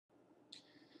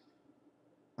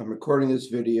I'm recording this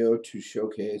video to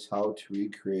showcase how to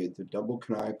recreate the double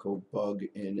canonical bug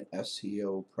in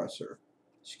SEOPressor.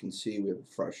 As you can see, we have a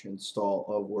fresh install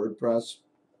of WordPress.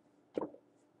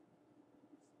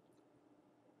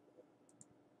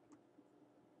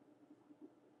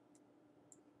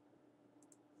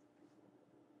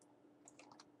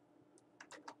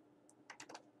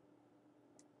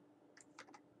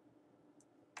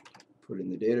 Put in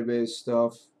the database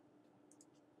stuff.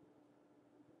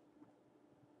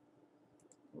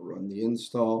 Run the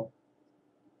install.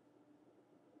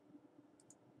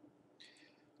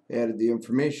 Added the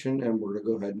information, and we're going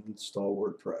to go ahead and install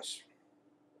WordPress.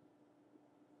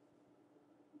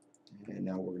 And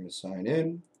now we're going to sign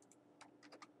in.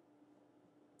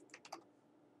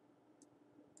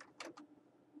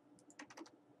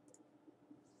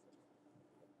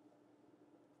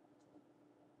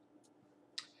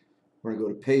 We're going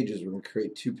to go to pages. We're going to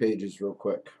create 2 pages real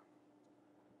quick.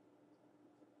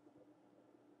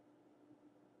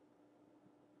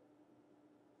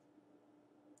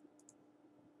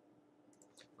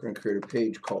 We're going to create a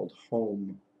page called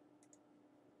Home.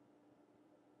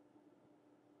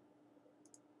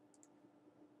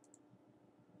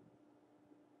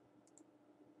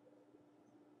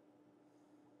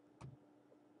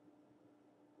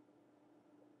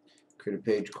 Create a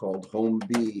page called Home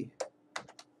B.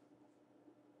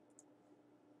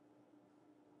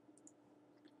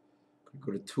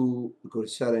 Go to Tool, go to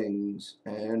Settings,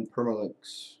 and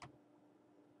Permalinks.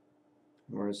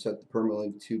 And we're going to set the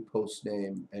permalink to post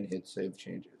name and hit Save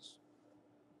Changes.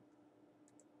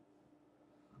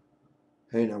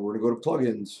 Okay, now we're going to go to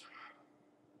Plugins.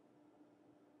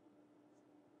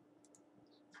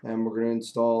 And we're going to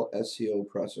install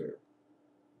SEOPressor.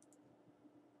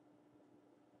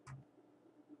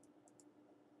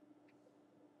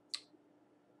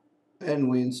 And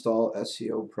we install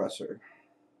SEOPressor.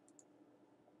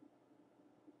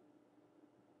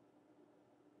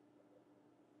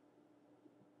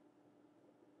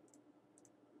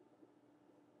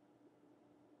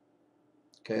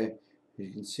 Okay, as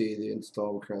you can see, the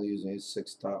install we're currently using is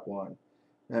 6.1.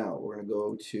 Now we're going to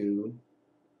go to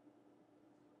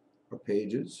our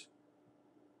pages.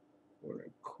 We're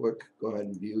going to go ahead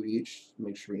and view each,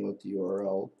 make sure we know what the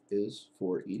URL is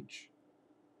for each.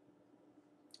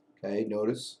 Okay,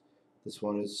 notice this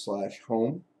one is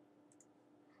 /home.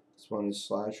 This one is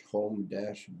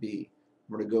 /home-b.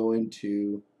 I'm going to go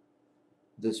into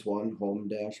this one,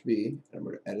 home-b, and I'm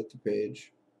going to edit the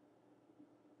page.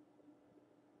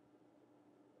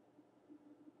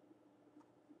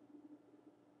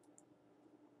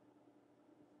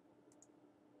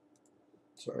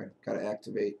 Sorry, got to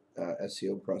activate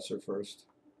SEOPressor first.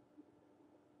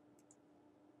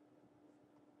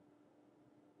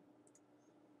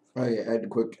 Oh yeah, I had to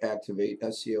quick activate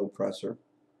SEOPressor.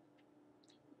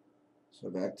 So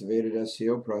I've activated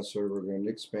SEOPressor. We're going to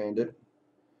expand it.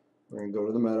 We're going to go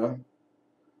to the meta.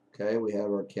 Okay, we have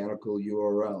our canonical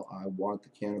URL. I want the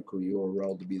canonical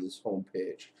URL to be this home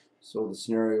page. So the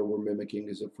scenario we're mimicking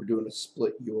is if we're doing a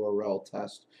split URL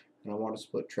test, and I want to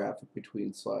split traffic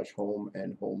between /home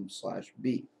and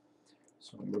home/b.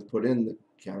 So I'm going to put in the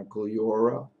canonical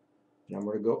URL, and I'm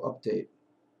going to go update.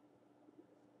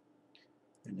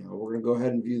 And now we're going to go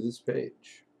ahead and view this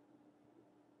page.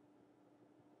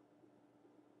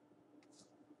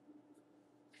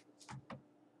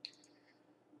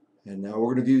 And now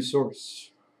we're going to view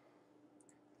source.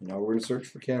 And now we're going to search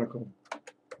for canonical.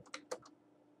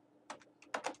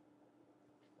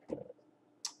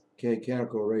 Okay,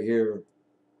 canonical right here.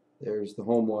 There's the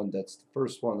home one. That's the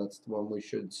first one. That's the one we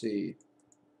should see.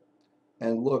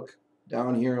 And look,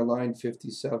 down here on line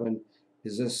 57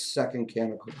 is this second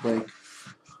canonical link.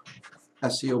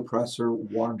 SEOPressor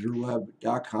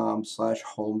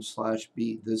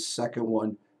wanderweb.com/home/b. This second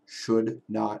one should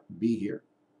not be here.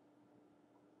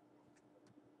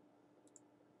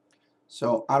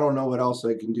 So I don't know what else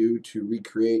I can do to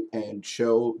recreate and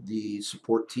show the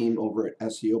support team over at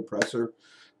SEOPressor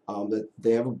that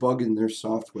they have a bug in their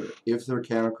software. If their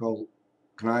canonical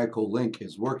link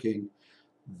is working,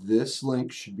 this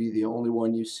link should be the only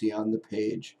one you see on the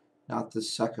page, not the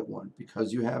second one.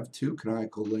 Because you have 2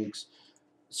 canonical links,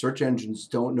 search engines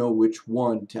don't know which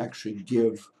one to actually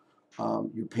give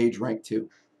your page rank to.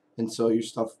 And so your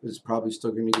stuff is probably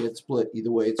still going to get split.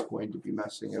 Either way, it's going to be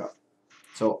messing it up.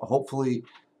 So hopefully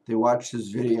they watch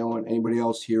this video, and anybody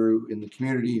else here in the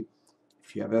community,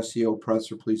 if you have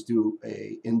SEOPressor, please do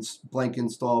a blank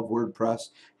install of WordPress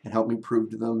and help me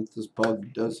prove to them that this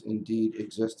bug does indeed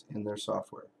exist in their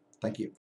software. Thank you.